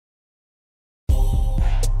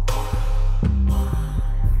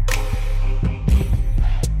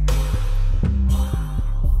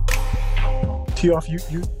Tioff,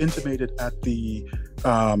 you intimated at the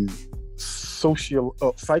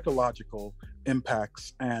psychological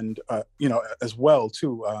impacts and as well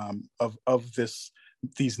too of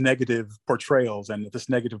these negative portrayals and this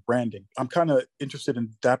negative branding. I'm kind of interested in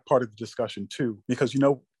that part of the discussion too, because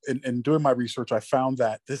in doing my research, I found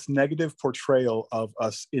that this negative portrayal of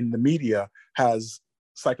us in the media has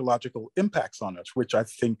psychological impacts on us, which I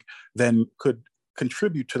think then could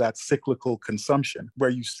contribute to that cyclical consumption, where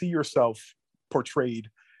you see yourself portrayed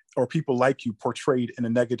or people like you portrayed in a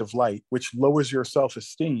negative light, which lowers your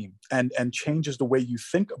self-esteem and changes the way you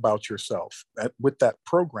think about yourself with that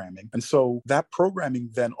programming. And so that programming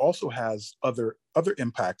then also has other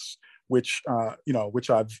impacts, which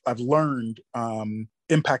I've learned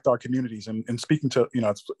impact our communities. And speaking to,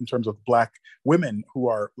 in terms of Black women who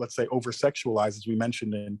are, let's say, over-sexualized, as we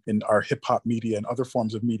mentioned in our hip hop media and other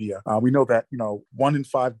forms of media, we know that, 1 in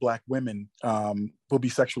 5 Black women will be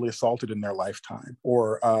sexually assaulted in their lifetime,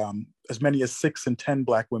 or as many as 6 in 10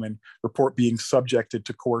 Black women report being subjected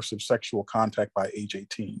to coercive sexual contact by age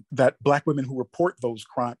 18. That Black women who report those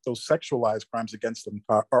sexualized crimes against them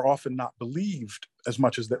are often not believed as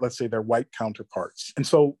much as let's say their white counterparts. And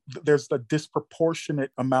so there's a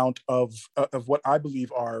disproportionate amount of what I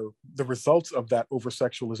believe are the results of that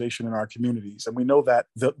over-sexualization in our communities. And we know that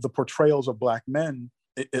the portrayals of Black men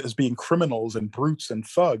as being criminals and brutes and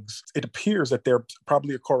thugs, it appears that there's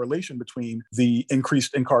probably a correlation between the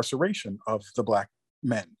increased incarceration of the Black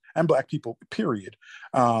men and Black people, period,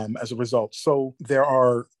 as a result. So there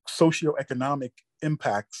are socioeconomic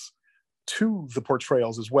impacts to the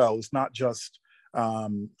portrayals as well. It's not just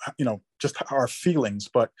just our feelings,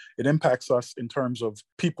 but it impacts us in terms of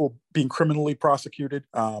people being criminally prosecuted,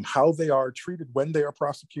 how they are treated when they are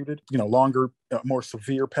prosecuted, longer, more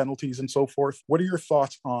severe penalties and so forth. What are your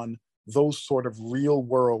thoughts on those sort of real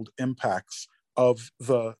world impacts of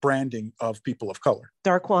the branding of people of color?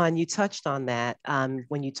 Darquan, you touched on that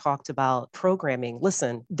when you talked about programming.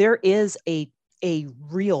 Listen, there is a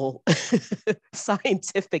real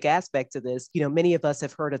scientific aspect to this. Many of us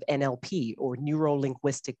have heard of NLP, or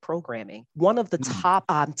neuro-linguistic programming. One of the top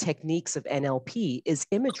techniques of NLP is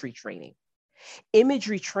imagery training.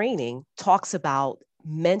 Imagery training talks about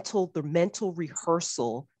the mental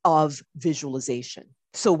rehearsal of visualization.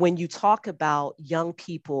 So when you talk about young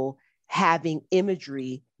people having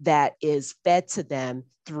imagery that is fed to them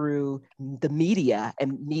through the media,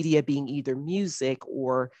 and media being either music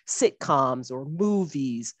or sitcoms or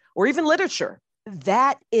movies or even literature,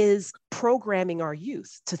 that is programming our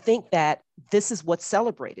youth to think that this is what's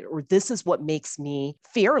celebrated, or this is what makes me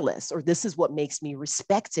fearless, or this is what makes me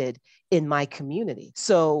respected in my community.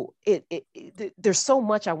 So there's so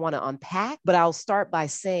much I want to unpack, but I'll start by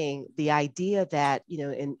saying the idea that,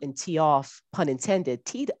 and tee off, pun intended,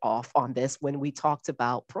 teed off on this when we talked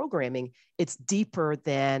about programming, it's deeper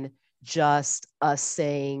than just us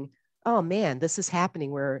saying, oh man, this is happening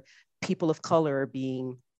where people of color are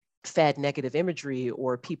being fed negative imagery,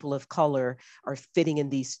 or people of color are fitting in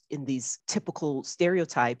these typical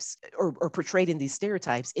stereotypes, or portrayed in these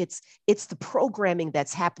stereotypes. It's the programming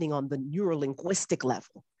that's happening on the neuro-linguistic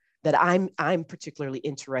level that I'm particularly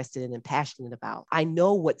interested in and passionate about. I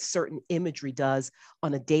know what certain imagery does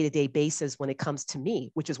on a day-to-day basis when it comes to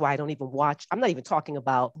me, which is why I don't even watch. I'm not even talking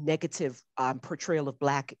about negative portrayal of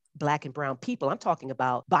Black and brown people. I'm talking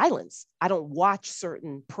about violence. I don't watch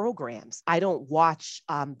certain programs. I don't watch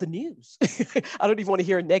the news. I don't even want to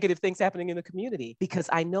hear negative things happening in the community, because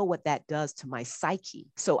I know what that does to my psyche.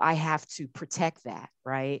 So I have to protect that,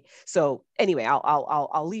 right? So anyway,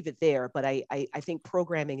 I'll leave it there. But I think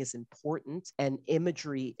programming is important, and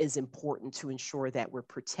imagery is important to ensure that we're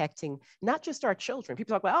protecting not just our children.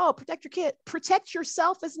 People talk about, oh, protect your kid, protect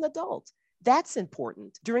yourself as an adult. That's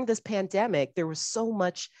important. During this pandemic, there was so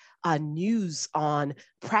much news on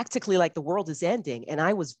practically like the world is ending. And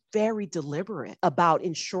I was very deliberate about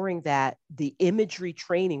ensuring that the imagery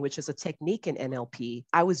training, which is a technique in NLP,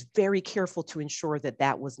 I was very careful to ensure that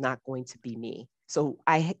that was not going to be me. So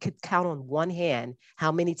I could count on one hand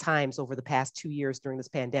how many times over the past 2 years during this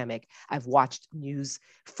pandemic I've watched news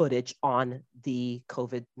footage on the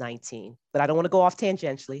COVID-19. But I don't want to go off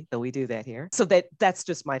tangentially, though we do that here. So that's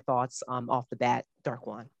just my thoughts off the bat,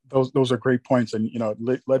 Darquan. Those are great points, and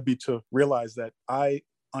it led me to realize that I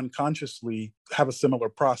unconsciously have a similar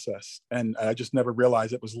process, and I just never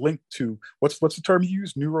realized it was linked to what's the term you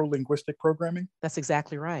use? Neuro-linguistic programming. That's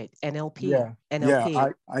exactly right. NLP. Yeah.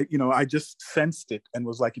 NLP. Yeah. I just sensed it and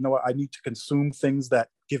was like, what? I need to consume things that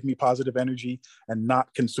give me positive energy and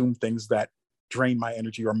not consume things that drain my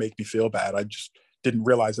energy or make me feel bad. I just didn't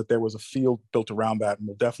realize that there was a field built around that, and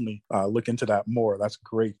we'll definitely look into that more. That's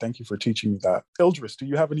great. Thank you for teaching me that. Ildris, do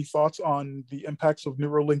you have any thoughts on the impacts of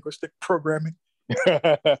neuro-linguistic programming?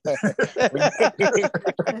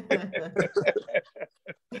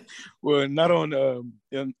 Well, not on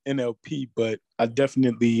NLP, but I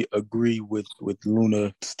definitely agree with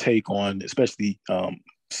Luna's take on, especially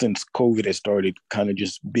since COVID has started, kind of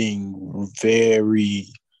just being very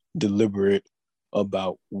deliberate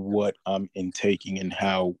about what I'm intaking and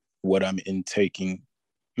how what I'm intaking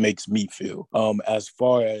makes me feel. As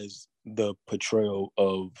far as the portrayal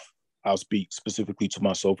of, I'll speak specifically to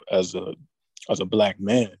myself as a Black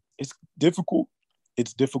man, it's difficult.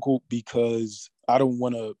 It's difficult because I don't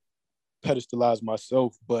want to pedestalize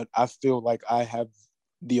myself, but I feel like I have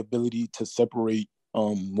the ability to separate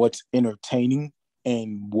what's entertaining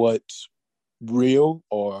and what's real,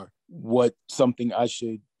 or what something I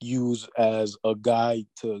should use as a guide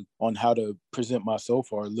on how to present myself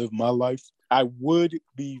or live my life. I would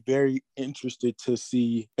be very interested to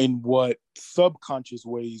see in what subconscious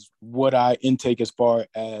ways what I intake as far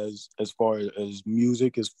as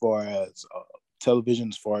music, as far as television,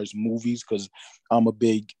 as far as movies, because I'm a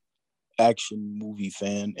big action movie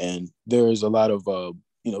fan, and there is a lot of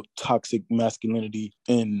toxic masculinity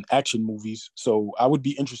in action movies. So I would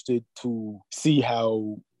be interested to see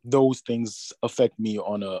how those things affect me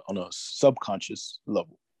on a subconscious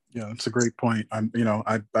level. Yeah, that's a great point. I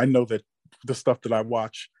know that the stuff that I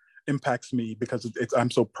watch impacts me because I'm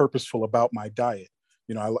so purposeful about my diet.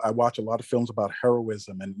 I watch a lot of films about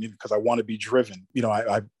heroism, and because I want to be driven.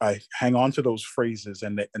 I hang on to those phrases,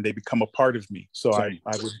 and they become a part of me. So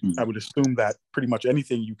I would assume that pretty much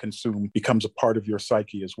anything you consume becomes a part of your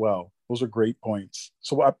psyche as well. Those are great points.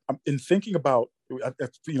 So I'm in thinking about,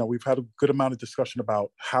 we've had a good amount of discussion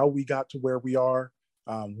about how we got to where we are,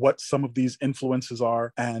 what some of these influences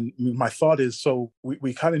are. And my thought is, so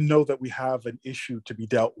we kind of know that we have an issue to be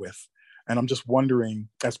dealt with. And I'm just wondering,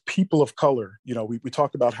 as people of color, we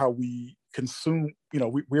talked about how we consume,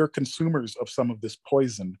 we're consumers of some of this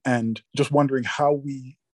poison, and just wondering how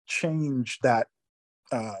we change that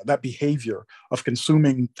behavior of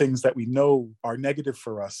consuming things that we know are negative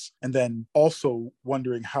for us. And then also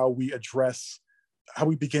wondering how we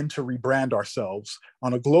begin to rebrand ourselves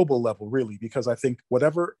on a global level, really, because I think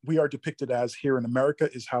whatever we are depicted as here in America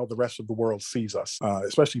is how the rest of the world sees us,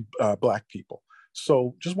 especially Black people.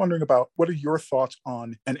 So just wondering about, what are your thoughts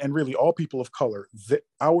on, and really all people of color,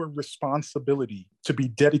 our responsibility to be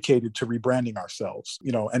dedicated to rebranding ourselves,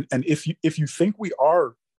 and if you think we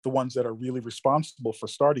are the ones that are really responsible for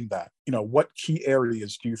starting that, what key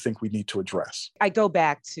areas do you think we need to address? I go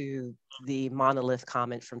back to the monolith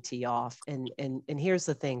comment from T-Off. And here's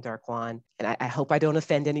the thing, Darquan, and I hope I don't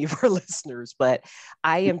offend any of our listeners, but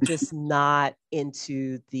I am just not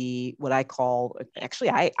into what I call, actually,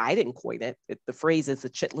 I didn't coin it. The phrase is the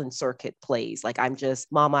Chitlin Circuit plays. Like, I'm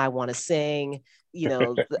just, Mama, I want to sing.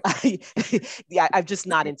 I'm just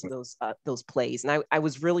not into those plays. And I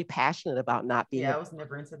was really passionate about not being. Yeah, I was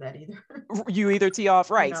never into that either. You either,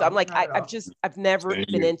 T-Off, right? No, so I'm like, I've never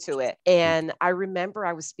been into it. And I remember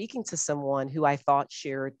I was speaking to someone who I thought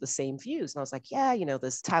shared the same views, and I was like, yeah,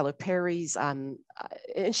 this Tyler Perry's, and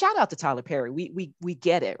shout out to Tyler Perry. We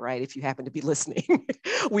get it, right? If you happen to be listening,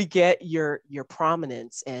 we get your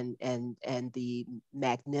prominence and the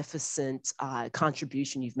magnificent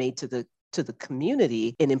contribution you've made to the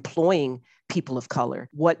community in employing people of color.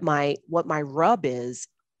 What my rub is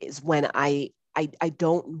when I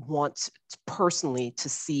don't want personally to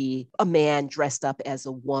see a man dressed up as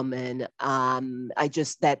a woman.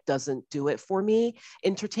 That doesn't do it for me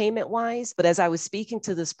entertainment wise. But as I was speaking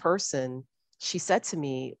to this person, she said to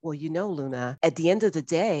me, well, Luna, at the end of the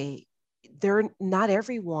day, not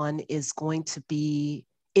everyone is going to be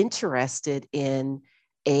interested in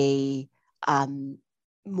a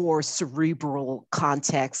more cerebral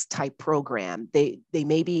context type program. They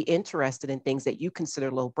may be interested in things that you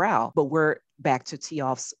consider lowbrow, but we're back to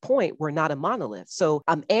T-Off's point, we're not a monolith. So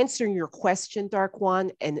I'm answering your question,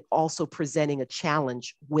 Darquan, and also presenting a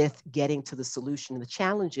challenge with getting to the solution. And the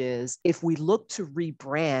challenge is, if we look to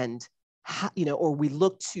rebrand, or we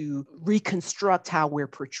look to reconstruct how we're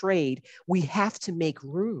portrayed, we have to make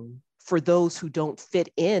room for those who don't fit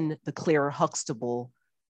in the Clara Huxtable,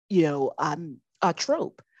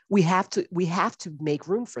 trope. We have to make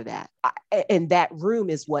room for that. And that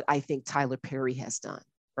room is what I think Tyler Perry has done,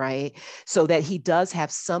 right? So that he does have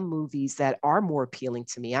some movies that are more appealing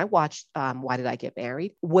to me. I watched Why Did I Get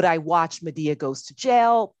Married? Would I watch Madea Goes to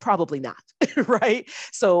Jail? Probably not, right?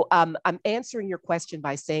 So I'm answering your question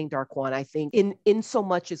by saying, Darquan, I think in so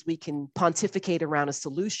much as we can pontificate around a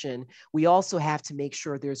solution, we also have to make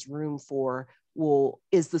sure there's room for, well,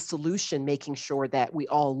 is the solution making sure that we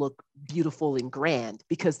all look beautiful and grand?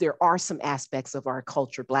 Because there are some aspects of our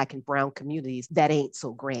culture, Black and brown communities, that ain't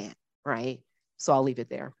so grand, right? So I'll leave it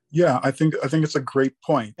there. Yeah, I think it's a great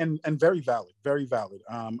point and very valid, very valid.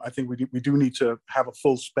 I think we do need to have a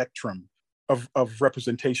full spectrum of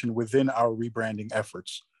representation within our rebranding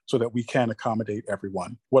efforts so that we can accommodate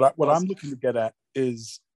everyone. What I'm looking to get at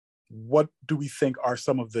is, what do we think are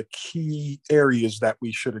some of the key areas that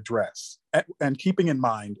we should address? And keeping in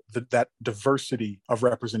mind that diversity of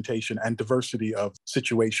representation and diversity of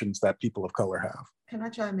situations that people of color have. Can I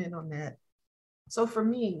chime in on that? So for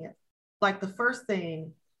me, like the first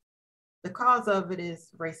thing, the cause of it is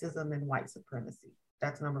racism and white supremacy.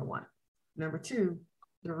 That's number one. Number two,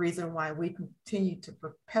 the reason why we continue to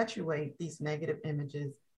perpetuate these negative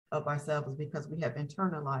images of ourselves is because we have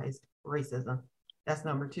internalized racism. That's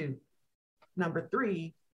number two. Number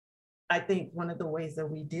three, I think one of the ways that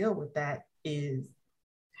we deal with that is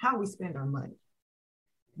how we spend our money.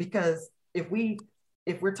 Because if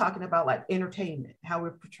we're talking about like entertainment, how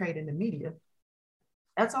we're portrayed in the media,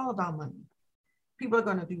 that's all about money. People are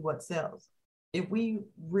going to do what sells. If we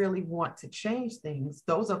really want to change things,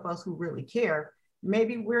 those of us who really care,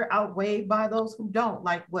 maybe we're outweighed by those who don't,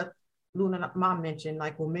 like what Luna Mom mentioned,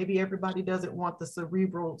 like, well, maybe everybody doesn't want the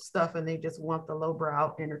cerebral stuff and they just want the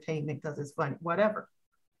lowbrow entertainment because it's funny, whatever.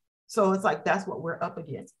 So it's like, that's what we're up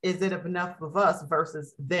against. Is it enough of us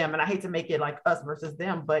versus them? And I hate to make it like us versus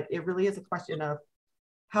them, but it really is a question of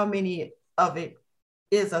how many of it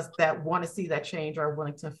is us that want to see that change or are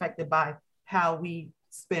willing to affect it by how we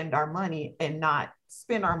spend our money and not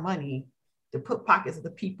spend our money to put pockets of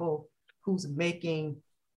the people who's making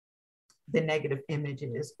the negative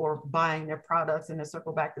images or buying their products. And to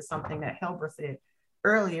circle back to something that Helber said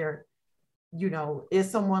earlier, you know, is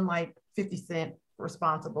someone like 50 Cent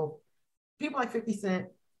responsible? People like 50 Cent,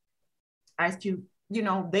 Ice Cube, you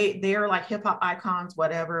know, they're like hip hop icons,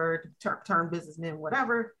 whatever, turn businessmen,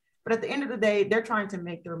 whatever. But at the end of the day, they're trying to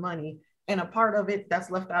make their money. And a part of it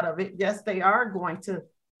that's left out of it, yes, they are going to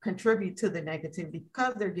contribute to the negativity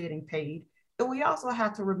because they're getting paid. And we also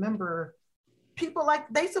have to remember people like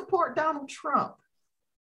they support Donald Trump.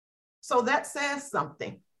 So that says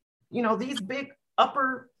something. You know, these big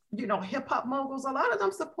upper, you know, hip hop moguls, a lot of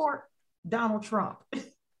them support Donald Trump.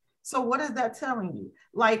 So what is that telling you?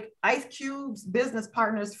 Like Ice Cube's business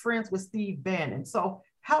partners, friends with Steve Bannon. So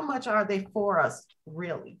how much are they for us,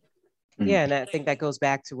 really? Yeah, and I think that goes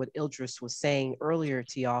back to what Idris was saying earlier,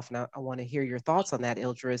 Tioff, and I want to hear your thoughts on that,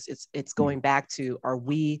 Idris. It's going back to, are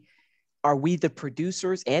we the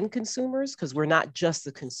producers and consumers? Because we're not just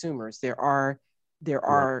the consumers. There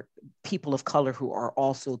are people of color who are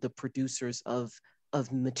also the producers of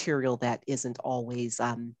material that isn't always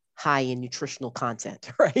high in nutritional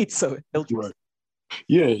content, right? So right.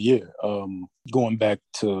 Yeah. Going back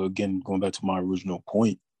to my original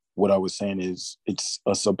point, what I was saying is it's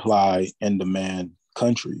a supply and demand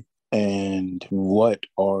country. And what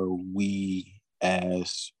are we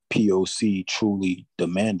as POC truly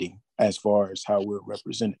demanding as far as how we're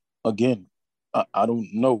represented? Again, I don't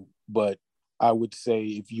know, but I would say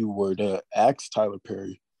if you were to ask Tyler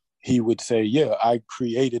Perry, he would say, yeah, I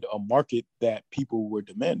created a market that people were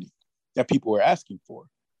demanding, that people were asking for,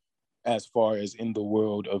 as far as in the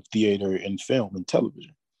world of theater and film and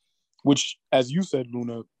television, which, as you said,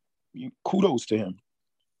 Luna, kudos to him.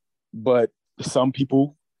 But some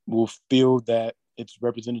people will feel that it's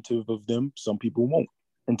representative of them. Some people won't,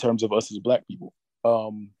 in terms of us as Black people.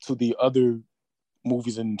 So the other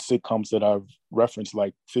movies and sitcoms that I've referenced,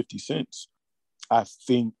 like 50 Cent, I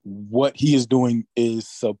think what he is doing is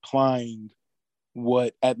supplying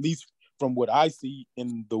what, at least from what I see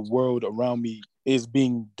in the world around me, is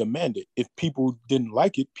being demanded. If people didn't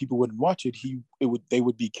like it, people wouldn't watch it. They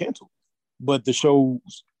would be canceled. But the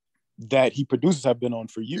shows that he produces have been on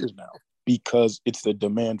for years now because it's the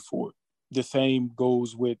demand for it. The same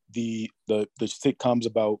goes with the sitcoms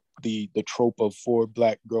about the trope of 4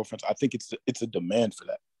 Black girlfriends. I think it's a demand for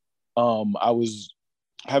that. I was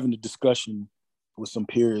having a discussion with some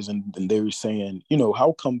peers and they were saying, you know,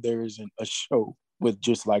 how come there isn't a show with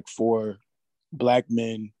just like 4 Black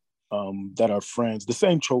men that are friends, the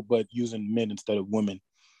same trope, but using men instead of women.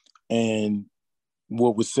 And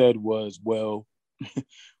what was said was, well,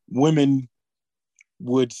 women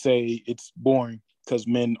would say it's boring because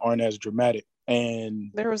men aren't as dramatic.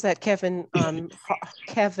 And there was that Kevin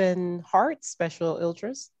Hart special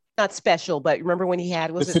Ildris. Not special, but remember when he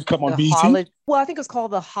had, was the it sitcom on the BET? Well, I think it was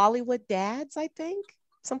called the Hollywood Dads, I think.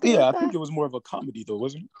 Something Yeah, like I that. think it was more of a comedy though,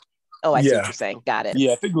 wasn't it? Oh, I see what Yeah. you're saying. Got it.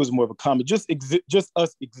 Yeah, I think it was more of a comedy. Just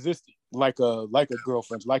us existing like a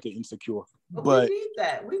girlfriends, like an Insecure. But we need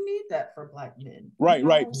that. We need that for Black men. right, You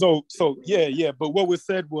right. know? So yeah. But what was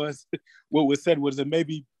said was, and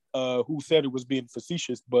maybe who said it was being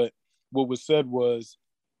facetious, but what was said was,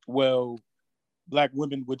 well, Black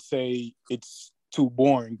women would say it's too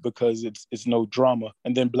boring because it's no drama,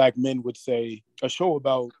 and then Black men would say a show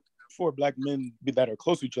about four Black men that are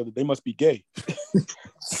close to each other, they must be gay.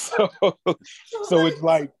 so it's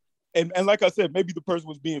like, and like I said, maybe the person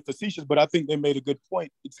was being facetious, but I think they made a good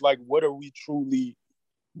point. It's like, what are we truly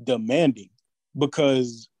demanding?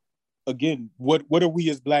 Because again, what are we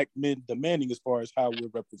as Black men demanding as far as how we're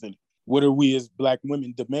represented? What are we as Black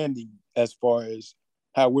women demanding as far as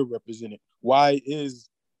how we're represented? Why is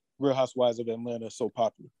Real Housewives of Atlanta so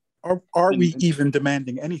popular? Are we even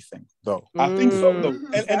demanding anything, though? I think so, though.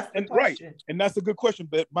 That's And right. And that's a good question.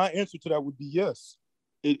 But my answer to that would be yes.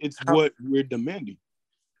 It's what we're demanding.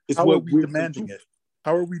 It's how what are we we're demanding it?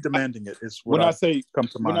 How are we demanding it? Is what when I say come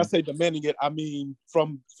to mind. When I say demanding it, I mean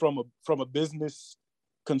from a business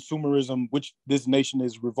consumerism, which this nation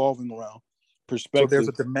is revolving around, perspective. So there's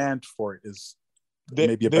a demand for it. Is There-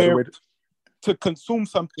 maybe a better way to consume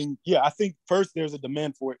something. Yeah, I think first there's a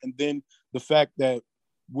demand for it, and then the fact that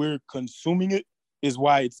we're consuming it is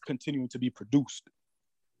why it's continuing to be produced.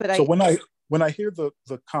 But So when I hear the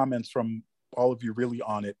comments from all of you really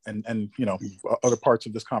on it, and you know, other parts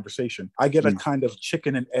of this conversation, I get a kind of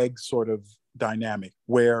chicken and egg sort of dynamic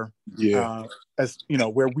where as you know,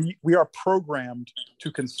 where we are programmed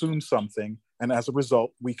to consume something, and as a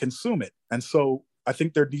result we consume it. And so I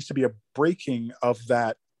think there needs to be a breaking of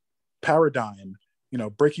that paradigm, you know,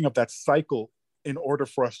 breaking of that cycle in order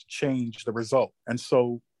for us to change the result. And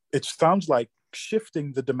so it sounds like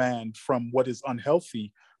shifting the demand from what is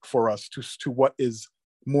unhealthy for us to what is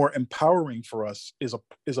more empowering for us is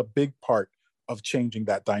a big part of changing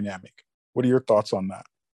that dynamic. What are your thoughts on that?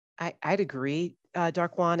 I'd agree,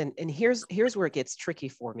 Darkwan. And here's where it gets tricky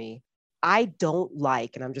for me. I don't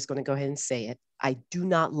like, and I'm just going to go ahead and say it, I do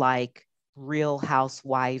not like Real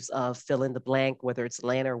Housewives of fill in the blank, whether it's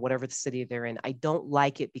Atlanta or whatever the city they're in. I don't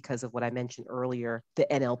like it because of what I mentioned earlier, the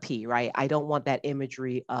NLP, right? I don't want that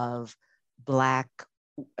imagery of Black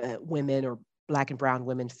women or Black and brown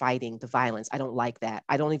women fighting the violence. I don't like that.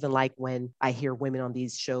 I don't even like when I hear women on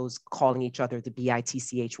these shows calling each other the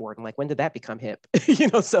BITCH word. I'm like, when did that become hip? You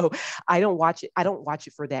know, so I don't watch it. I don't watch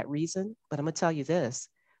it for that reason. But I'm gonna tell you this.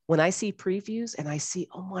 When I see previews and I see,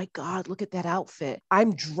 oh my God, look at that outfit,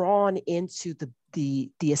 I'm drawn into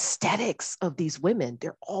the aesthetics of these women.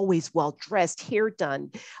 They're always well dressed, hair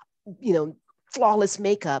done, you know, flawless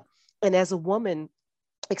makeup. And as a woman,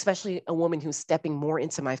 especially a woman who's stepping more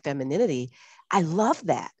into my femininity, I love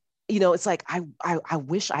that. You know, it's like, I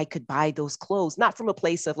wish I could buy those clothes, not from a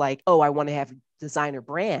place of like, oh, I want to have designer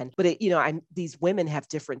brand, but it, you know, these women have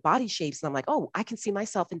different body shapes. And I'm like, oh, I can see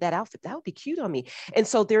myself in that outfit. That would be cute on me. And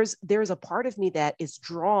so there's a part of me that is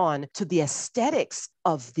drawn to the aesthetics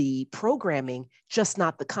of the programming, just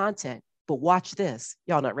not the content. But watch this.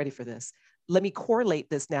 Y'all not ready for this. Let me correlate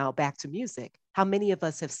this now back to music. How many of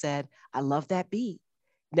us have said, I love that beat?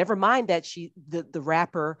 Never mind that the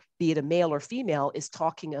rapper, be it a male or female, is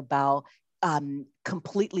talking about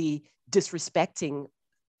completely disrespecting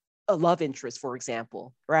a love interest, for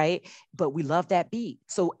example, right? But we love that beat.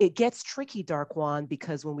 So it gets tricky, Darkwan,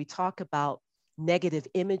 because when we talk about negative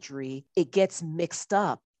imagery, it gets mixed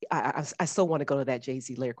up. I still want to go to that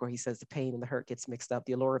Jay-Z lyric where he says the pain and the hurt gets mixed up,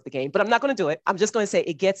 the allure of the game, but I'm not going to do it. I'm just going to say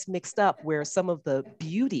it gets mixed up where some of the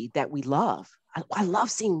beauty that we love, I love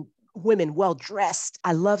seeing women well dressed.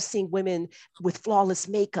 I love seeing women with flawless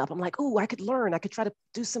makeup. I'm like, oh, I could learn. I could try to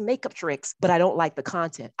do some makeup tricks, but I don't like the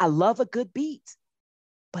content. I love a good beat,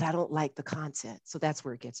 but I don't like the content. So that's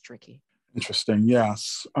where it gets tricky. Interesting.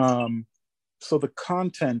 Yes. So the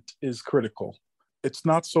content is critical. It's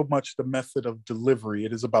not so much the method of delivery.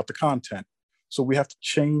 It is about the content. So we have to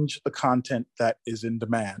change the content that is in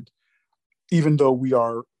demand, even though we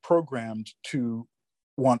are programmed to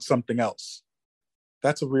want something else.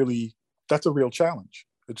 That's a real challenge.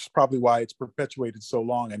 It's probably why it's perpetuated so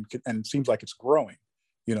long and seems like it's growing,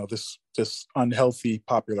 you know, this unhealthy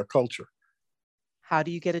popular culture. How do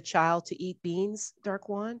you get a child to eat beans,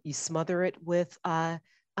 Darkwan? You smother it with,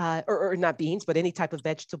 or not beans, but any type of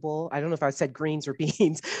vegetable. I don't know if I said greens or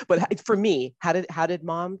beans, but for me, how did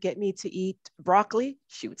mom get me to eat broccoli?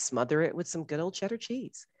 She would smother it with some good old cheddar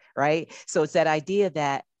cheese, right? So it's that idea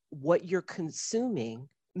that what you're consuming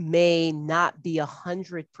may not be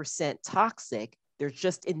 100% toxic. There's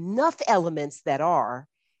just enough elements that are,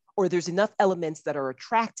 or there's enough elements that are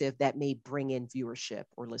attractive that may bring in viewership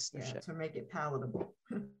or listenership. Yeah, to make it palatable.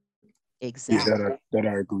 Exactly. Yeah, that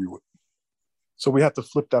I agree with. So we have to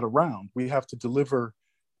flip that around. We have to deliver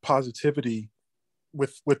positivity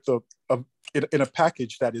with the in a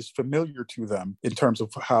package that is familiar to them in terms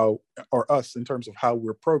of how, or us in terms of how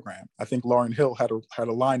we're programmed. I think Lauryn Hill had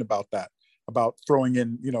a line about that, about throwing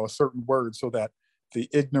in, you know, a certain word so that the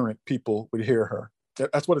ignorant people would hear her.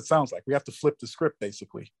 That's what it sounds like. We have to flip the script,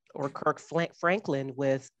 basically. Or Kirk Franklin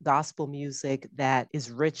with gospel music that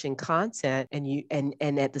is rich in content,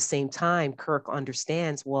 and at the same time, Kirk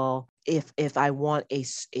understands, well, if I want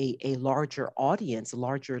a larger audience, a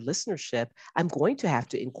larger listenership, I'm going to have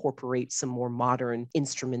to incorporate some more modern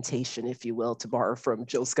instrumentation, if you will, to borrow from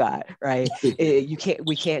Jill Scott, right?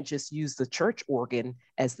 We can't just use the church organ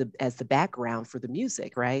as the background for the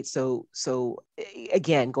music, right? So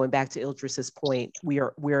again, going back to Idris's point,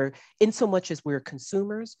 we're in so much as we're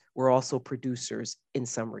consumers, we're also producers in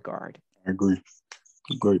some regard. I agree.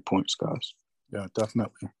 Great points, guys. Yeah,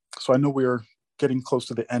 definitely. So I know we're getting close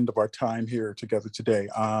to the end of our time here together today.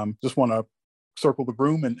 Just want to circle the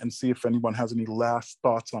room and see if anyone has any last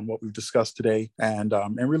thoughts on what we've discussed today, and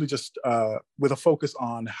really just with a focus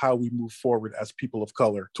on how we move forward as people of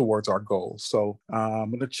color towards our goals. So I'm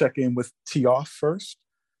going to check in with T-Off first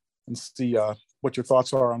and see what your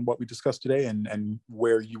thoughts are on what we discussed today, and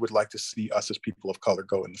where you would like to see us as people of color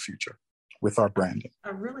go in the future with our branding.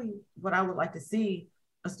 What I would like to see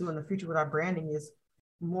us do in the future with our branding is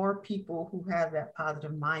more people who have that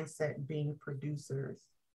positive mindset being producers.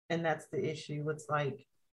 And that's the issue. It's like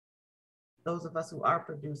those of us who are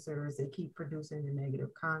producers, they keep producing the negative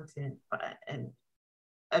content. And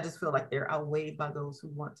I just feel like they're outweighed by those who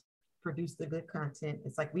want to produce the good content.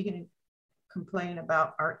 It's like we can complain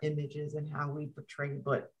about our images and how we portray,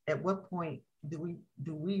 but at what point do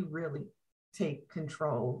we really take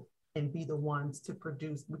control and be the ones to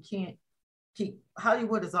produce? We can't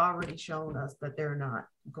Hollywood has already shown us that they're not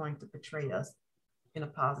going to portray us in a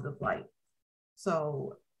positive light.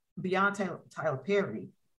 So beyond Tyler Perry,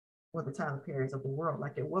 or the Tyler Perrys of the world,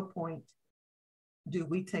 like at what point do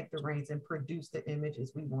we take the reins and produce the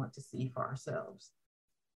images we want to see for ourselves?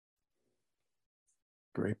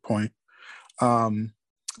 Great point.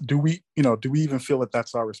 Do we even feel that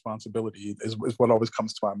that's our responsibility is what always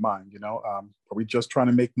comes to my mind, are we just trying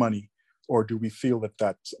to make money, or do we feel that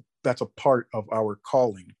that's a part of our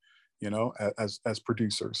calling, as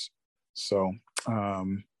producers? So I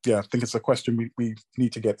think it's a question we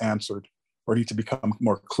need to get answered, or need to become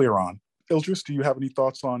more clear on. Idris, do you have any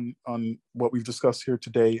thoughts on what we've discussed here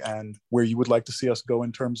today and where you would like to see us go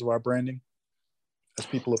in terms of our branding as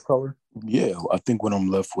people of color? Yeah, I think what I'm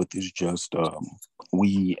left with is just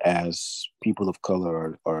we as people of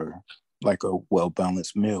color are like a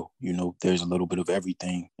well-balanced meal. There's a little bit of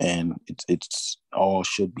everything, and it's all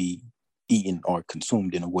should be eaten or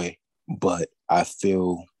consumed in a way. But I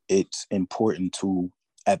feel it's important to,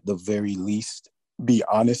 at the very least, be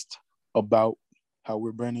honest about how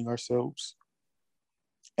we're branding ourselves,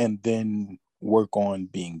 and then work on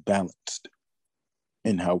being balanced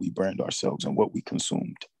in how we brand ourselves and what we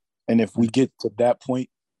consumed. And if we get to that point,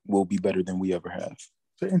 we'll be better than we ever have.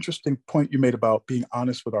 It's an interesting point you made about being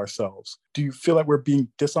honest with ourselves. Do you feel like we're being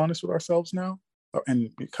dishonest with ourselves now?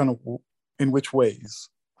 And kind of in which ways?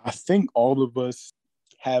 I think all of us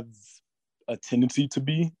have a tendency to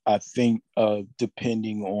be. I think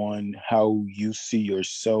depending on how you see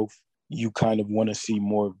yourself, you kind of want to see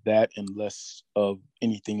more of that and less of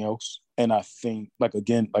anything else. And I think, like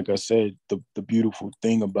I said, the beautiful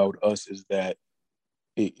thing about us is that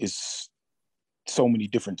it is so many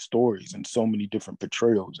different stories and so many different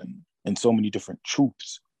portrayals and so many different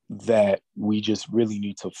truths that we just really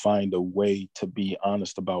need to find a way to be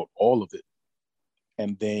honest about all of it,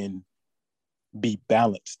 and then be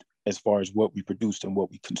balanced as far as what we produce and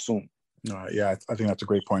what we consume. I think that's a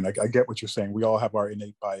great point. I get what you're saying. We all have our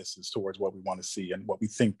innate biases towards what we want to see and what we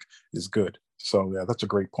think is good. So yeah, that's a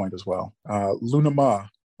great point as well. Luna Ma,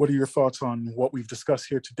 what are your thoughts on what we've discussed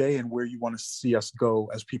here today and where you want to see us go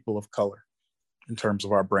as people of color in terms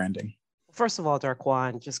of our branding? First of all,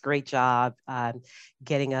 Darquan, just great job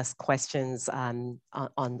getting us questions on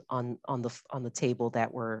the table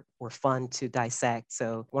that were fun to dissect.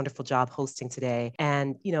 So wonderful job hosting today.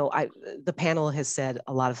 And the panel has said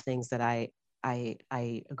a lot of things that I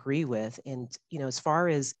I agree with. And, as far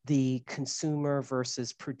as the consumer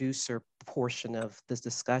versus producer portion of this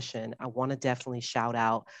discussion, I want to definitely shout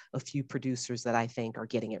out a few producers that I think are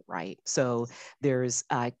getting it right. So there's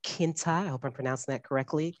Kinta, I hope I'm pronouncing that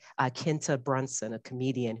correctly, Kinta Brunson, a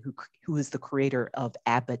comedian who is the creator of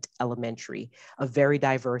Abbott Elementary, a very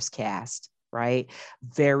diverse cast, right?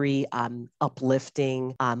 Very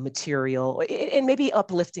uplifting material. And maybe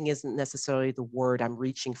uplifting isn't necessarily the word I'm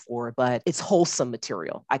reaching for, but it's wholesome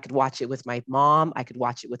material. I could watch it with my mom, I could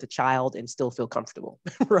watch it with a child and still feel comfortable,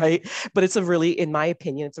 right? But it's a really, in my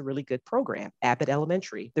opinion, it's a really good program. Abbott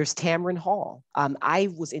Elementary. There's Tamron Hall. I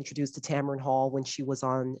was introduced to Tamron Hall when she was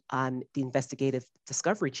on the Investigative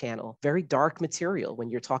Discovery Channel. Very dark material when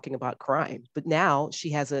you're talking about crime. But now she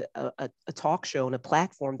has a talk show and a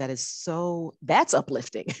platform that is that's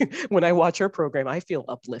uplifting. When I watch her program, I feel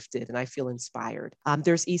uplifted and I feel inspired.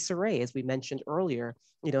 There's Issa Rae, as we mentioned earlier,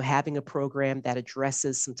 having a program that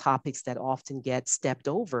addresses some topics that often get stepped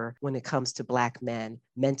over when it comes to Black men,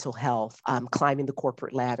 mental health, climbing the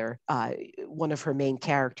corporate ladder. One of her main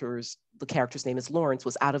characters, the character's name is Lawrence,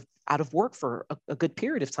 was out of work for a good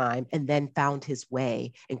period of time and then found his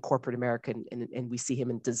way in corporate America, and we see him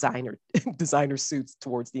in designer suits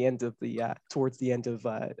towards the end of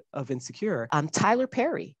Insecure. Tyler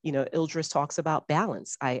Perry, Ildris talks about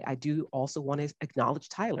balance. I do also want to acknowledge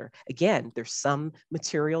Tyler. Again, there's some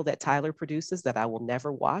material that Tyler produces that I will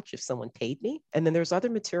never watch if someone paid me, and then there's other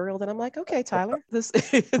material that I'm like, okay, Tyler, this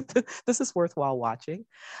this is worthwhile watching.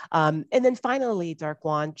 And then finally,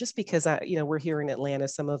 Darkwaan, just because we're here in Atlanta,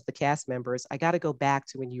 some of the cast members, I got to go back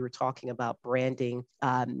to when you were talking about branding.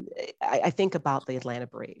 I think about the Atlanta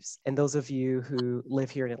Braves. And those of you who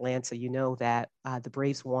live here in Atlanta, that the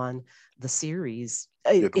Braves won the series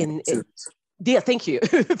yeah, thank you.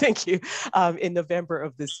 Thank you. In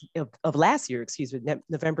November of last year,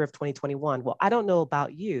 November of 2021. Well, I don't know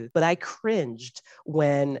about you, but I cringed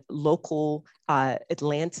when local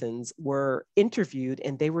Atlantans were interviewed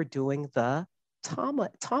and they were doing the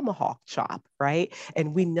tomahawk chop, right?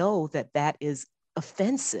 And we know that is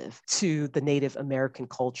offensive to the Native American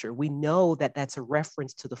culture. We know that that's a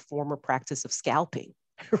reference to the former practice of scalping.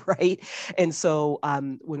 Right. And so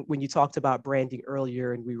when you talked about branding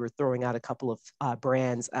earlier and we were throwing out a couple of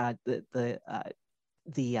brands,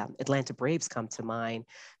 the Atlanta Braves come to mind.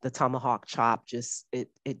 The tomahawk chop it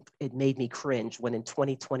made me cringe when in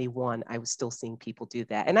 2021 I was still seeing people do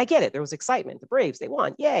that. And I get it, there was excitement. The Braves, they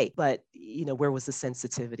won, yay! But where was the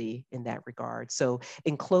sensitivity in that regard? So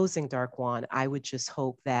in closing, Darkwaan, I would just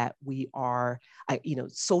hope that we are,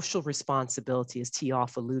 social responsibility, as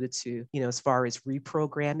Tioff alluded to, as far as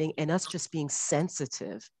reprogramming and us just being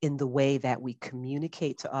sensitive in the way that we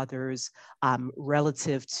communicate to others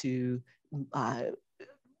relative to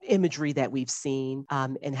imagery that we've seen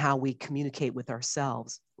and how we communicate with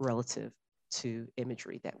ourselves relative to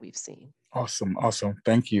imagery that we've seen. Awesome.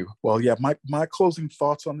 Thank you. Well, yeah, my closing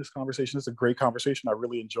thoughts on this conversation is a great conversation. I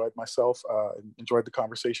really enjoyed myself, enjoyed the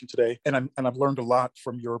conversation today. And I've learned a lot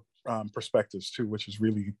from your perspectives too, which is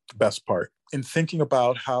really the best part. In thinking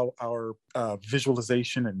about how our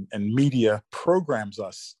visualization and media programs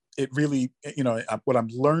us, it really, what I'm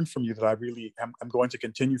learned from you that I really am going to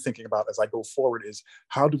continue thinking about as I go forward is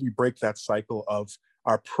how do we break that cycle of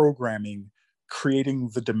our programming,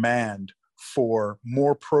 creating the demand for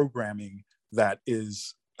more programming that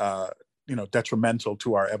is, detrimental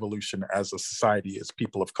to our evolution as a society, as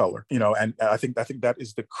people of color, and I think that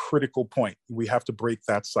is the critical point. We have to break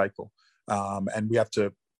that cycle. And we have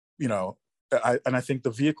to, I think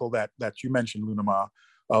the vehicle that you mentioned, Luna Ma,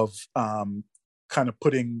 of kind of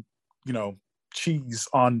putting, cheese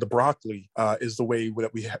on the broccoli is the way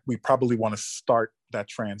that we probably want to start that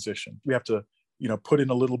transition. We have to, put in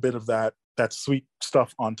a little bit of that sweet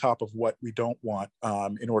stuff on top of what we don't want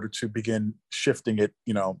in order to begin shifting it,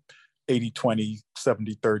 80-20,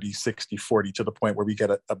 70-30, 60-40 to the point where we get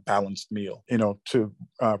a balanced meal. To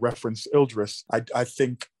reference Ildris, I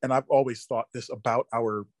think, and I've always thought this about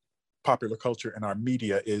our popular culture and our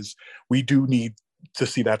media, is we do need to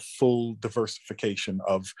see that full diversification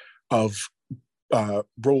of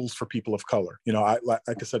roles for people of color. Like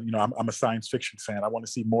I said, I'm a science fiction fan. I want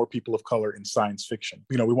to see more people of color in science fiction.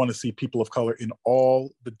 We want to see people of color in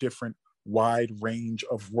all the different wide range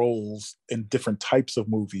of roles in different types of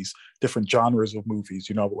movies, different genres of movies.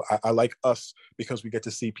 I like Us because we get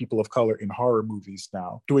to see people of color in horror movies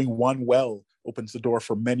now. Doing one well opens the door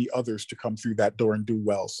for many others to come through that door and do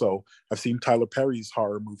well. So I've seen Tyler Perry's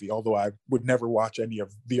horror movie, although I would never watch any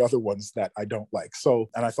of the other ones that I don't like. So,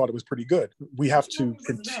 and I thought it was pretty good. We have to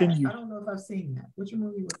continue. I don't know if I've seen that. Which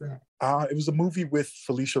movie was that? It was a movie with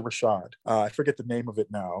Felicia Rashad. I forget the name of it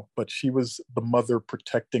now, but she was the mother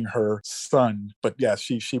protecting her son. But yeah,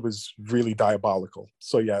 she was really diabolical.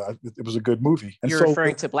 So yeah, it was a good movie. And You're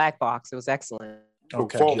referring to Black Box. It was excellent.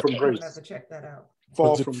 Okay. Fall from Grace. I have to check that out.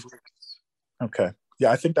 Fall from Grace. Okay.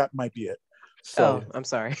 Yeah, I think that might be it. So, I'm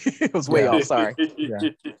sorry. It was way off. Sorry. Yeah.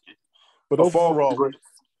 But overall,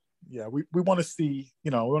 yeah, we want to see,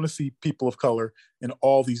 we want to see people of color in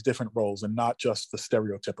all these different roles and not just the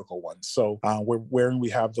stereotypical ones. So where we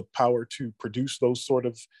have the power to produce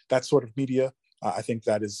that sort of media, I think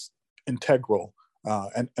that is integral.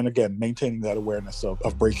 And again, maintaining that awareness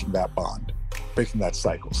of breaking that bond, breaking that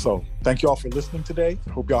cycle. So thank you all for listening today.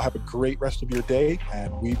 Hope y'all have a great rest of your day,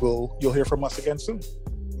 and you'll hear from us again soon.